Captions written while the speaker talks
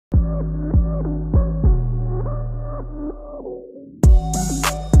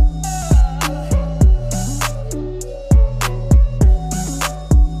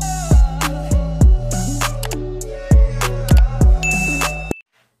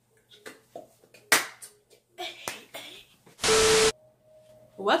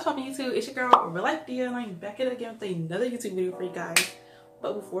What's poppin' YouTube? It's your girl Real Life Dia, and I'm back at it again with another YouTube video for you guys.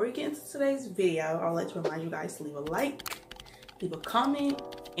 But before we get into today's video, I'd like to remind you guys to leave a like, leave a comment,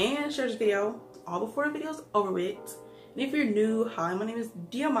 and share this video all before the video's over with. And if you're new, hi, my name is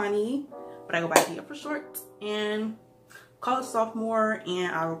Diamante, but I go by Dia for short, and college sophomore,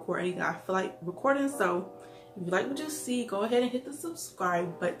 and I record anything I feel like recording. So if you like what you see, go ahead and hit the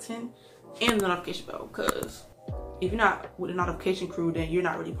subscribe button and the notification bell, because if you're not with the notification crew, then you're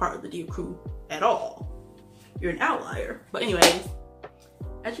not really part of the Dia crew at all. You're an outlier. But anyways,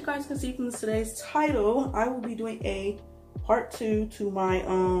 as you guys can see from today's title, I will be doing a part 2 to my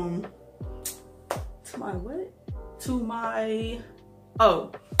I'll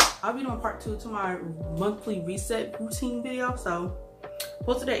be doing part 2 to my monthly reset routine video. So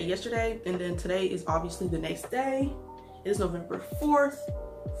posted that yesterday, and then today is obviously the next day. It is November 4th.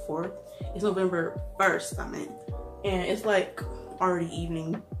 It's November 1st, I meant. And it's like already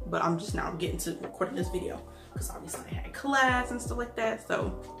evening, but I'm just now getting to recording this video because obviously I had class and stuff like that.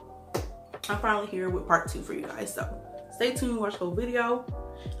 So I'm finally here with part 2 for you guys. So stay tuned, watch the whole video.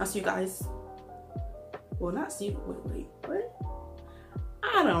 I'll see you guys. Well, not see. Wait, what?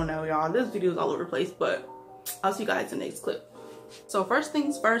 I don't know, y'all. This video is all over the place, but I'll see you guys in the next clip. So first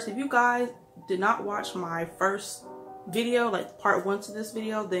things first, if you guys did not watch my first video, like part 1 to this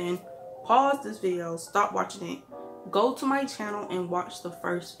video, then pause this video, stop watching it, go to my channel and watch the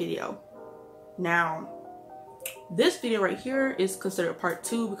first video. Now this video right here is considered part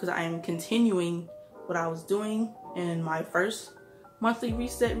 2 because I am continuing what I was doing in my first monthly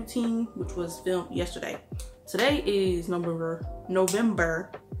reset routine, which was filmed yesterday. Today is November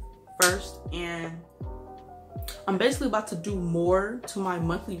 1st, and I'm basically about to do more to my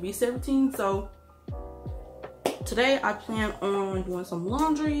monthly reset routine. So today I plan on doing some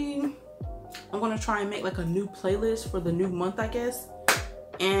laundry. I'm gonna try and make like a new playlist for the new month, I guess,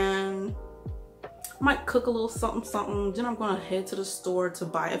 and I might cook a little something. Then I'm gonna head to the store to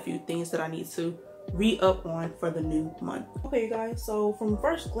buy a few things that I need to re-up on for the new month. Okay, you guys, so from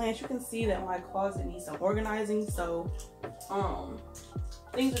first glance you can see that my closet needs some organizing. So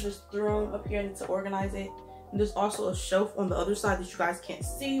things are just thrown up here. I need to organize it. And there's also a shelf on the other side that you guys can't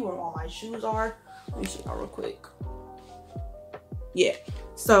see where all my shoes are. Let me show y'all real quick. Yeah,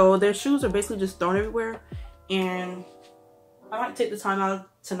 so their shoes are basically just thrown everywhere, and I might take the time out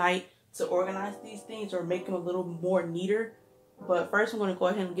tonight to organize these things or make them a little more neater. But first I'm going to go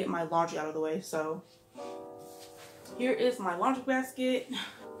ahead and get my laundry out of the way. So here is my laundry basket.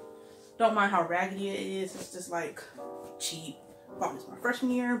 Don't mind how raggedy it is. It's just like cheap. Probably it's my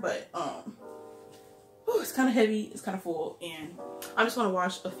freshman year, but it's kind of heavy, it's kind of full, and I'm just going to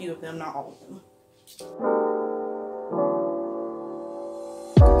wash a few of them, not all of them.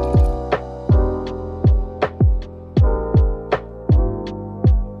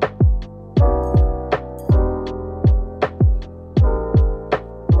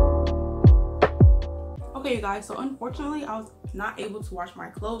 Okay, you guys, so unfortunately I was not able to wash my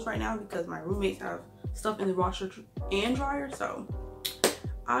clothes right now because my roommates have stuff in the washer and dryer, so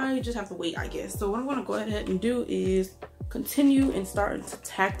I just have to wait, I guess. So what I'm going to go ahead and do is continue and start to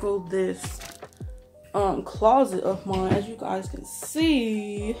tackle this closet of mine. As you guys can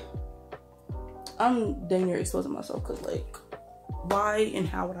see, I'm dang near exposing myself because, like, why and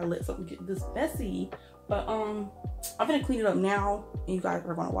how would I let something get this messy? But I'm gonna clean it up now and you guys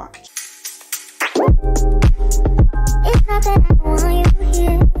are gonna watch. It's not that I want you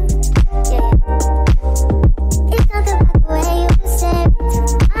here. Yeah. It's not the way you say it to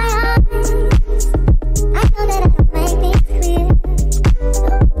my eyes. I know that I can make things clear.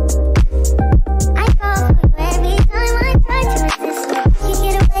 I fall for you every time I try to resist. You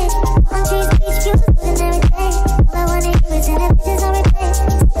get away on trees, beach views, and every day. All I wanna do is send pictures on replay.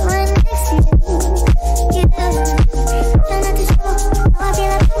 Still I'm next to you. You do. Try not to show how I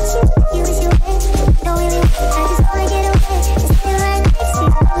feel about you. You is your way. Don't really want. I just wanna get away. It's still right next to you.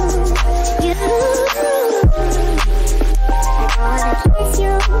 You. I wanna kiss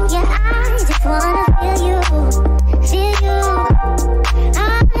you. Yeah, I just wanna feel you. Feel you. I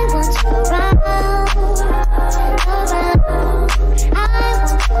want you around.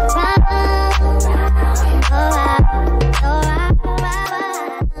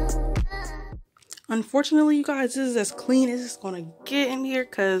 Unfortunately, you guys, this is as clean as it's gonna get in here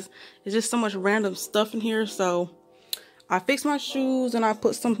because there's just so much random stuff in here. So I fixed my shoes and I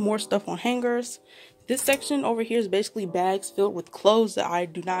put some more stuff on hangers. This section over here is basically bags filled with clothes that I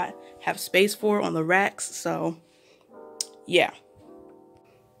do not have space for on the racks. So yeah.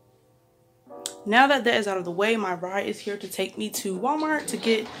 Now that that is out of the way, my ride is here to take me to Walmart to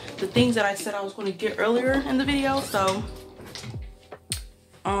get the things that I said I was going to get earlier in the video. So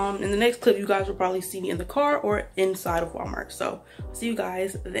In the next clip, you guys will probably see me in the car or inside of Walmart. So see you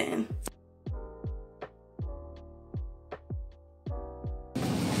guys then.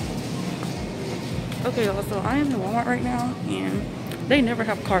 Okay, y'all, so I am in Walmart right now, and they never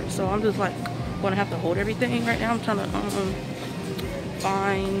have carts, so I'm just like gonna have to hold everything right now. I'm trying to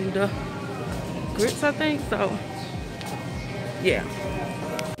find grits, I think. So yeah.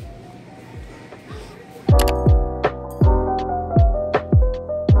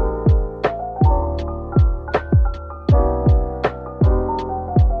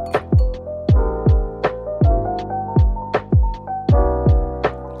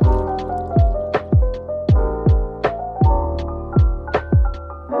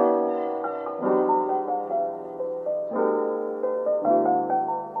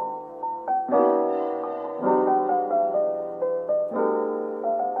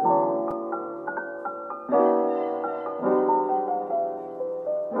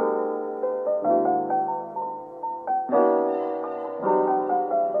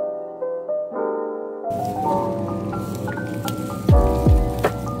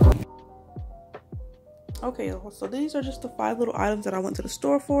 Okay, so these are just the 5 little items that I went to the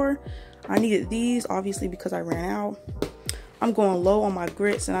store for. I needed these obviously because I ran out. I'm going low on my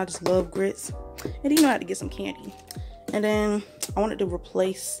grits, and I just love grits. And you know, I had to get some candy. And then I wanted to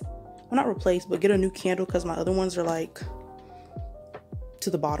replace, well, not replace, but get a new candle because my other ones are like to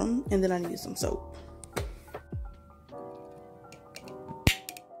the bottom. And then I needed some soap.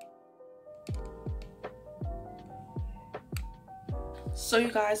 So you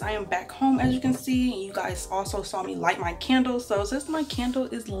guys, I am back home, as you can see. You guys also saw me light my candle. So since my candle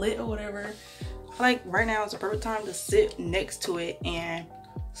is lit or whatever, I feel like right now is the perfect time to sit next to it and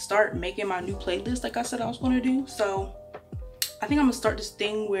start making my new playlist like I said I was going to do. So I think I'm gonna start this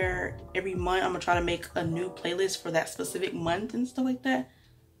thing where every month I'm gonna try to make a new playlist for that specific month and stuff like that,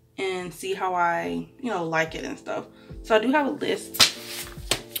 and see how I, you know, like it and stuff. So I do have a list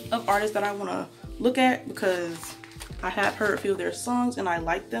of artists that I want to look at because I have heard a few of their songs and I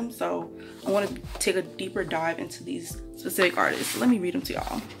like them, so I want to take a deeper dive into these specific artists. So let me read them to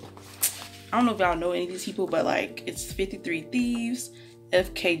y'all. I don't know if y'all know any of these people, but like it's 53 Thieves,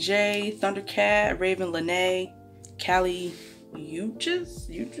 FKJ, Thundercat, Raven Lene, Callie Uchis.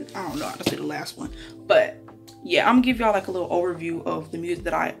 I don't know how to say the last one, but yeah, I'm gonna give y'all like a little overview of the music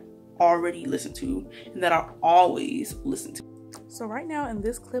that I already listen to and that I always listen to. So right now in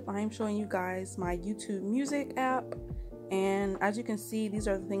this clip, I am showing you guys my YouTube Music app. And as you can see, these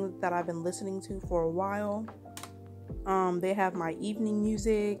are the things that I've been listening to for a while. They have my evening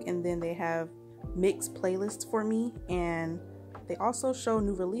music, and then they have mixed playlists for me. And they also show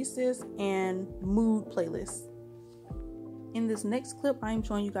new releases and mood playlists. In this next clip, I am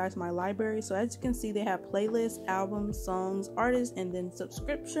showing you guys my library. So as you can see, they have playlists, albums, songs, artists, and then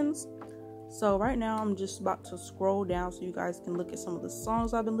subscriptions. So right now I'm just about to scroll down so you guys can look at some of the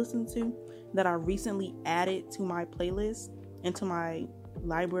songs I've been listening to that I recently added to my playlist and to my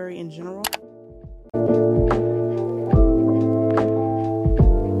library in general.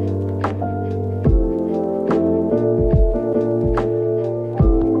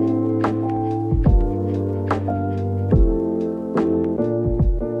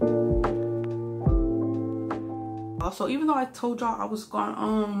 Also, even though I told y'all I was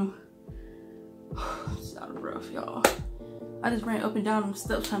going it's not rough, y'all. I just ran up and down them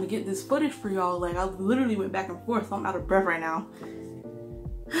steps trying to get this footage for y'all. Like, I literally went back and forth, so I'm out of breath right now.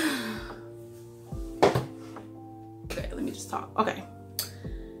 Okay, let me just talk. Okay.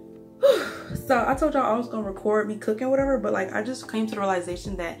 So I told y'all I was gonna record me cooking or whatever, but like I just came to the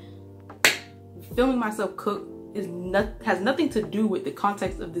realization that filming myself cook has nothing to do with the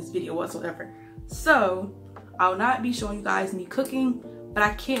context of this video whatsoever. So I will not be showing you guys me cooking. But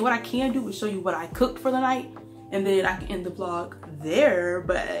what I can do is show you what I cooked for the night, and then I can end the vlog there.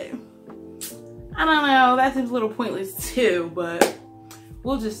 But I don't know, that seems a little pointless too, but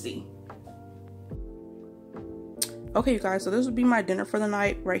we'll just see. Okay, you guys, so this would be my dinner for the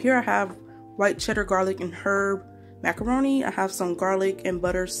night. Right here I have white cheddar, garlic, and herb macaroni. I have some garlic and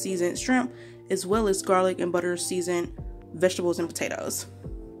butter seasoned shrimp, as well as garlic and butter seasoned vegetables and potatoes.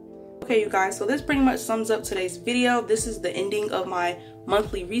 Okay, you guys, so this pretty much sums up today's video. This is the ending of my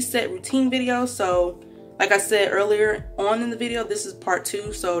monthly reset routine video. So like I said earlier on in the video, this is part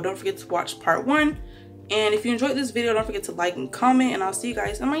 2, so don't forget to watch part 1. And if you enjoyed this video, don't forget to like and comment, and I'll see you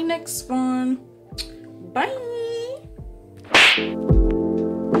guys in my next one. Bye.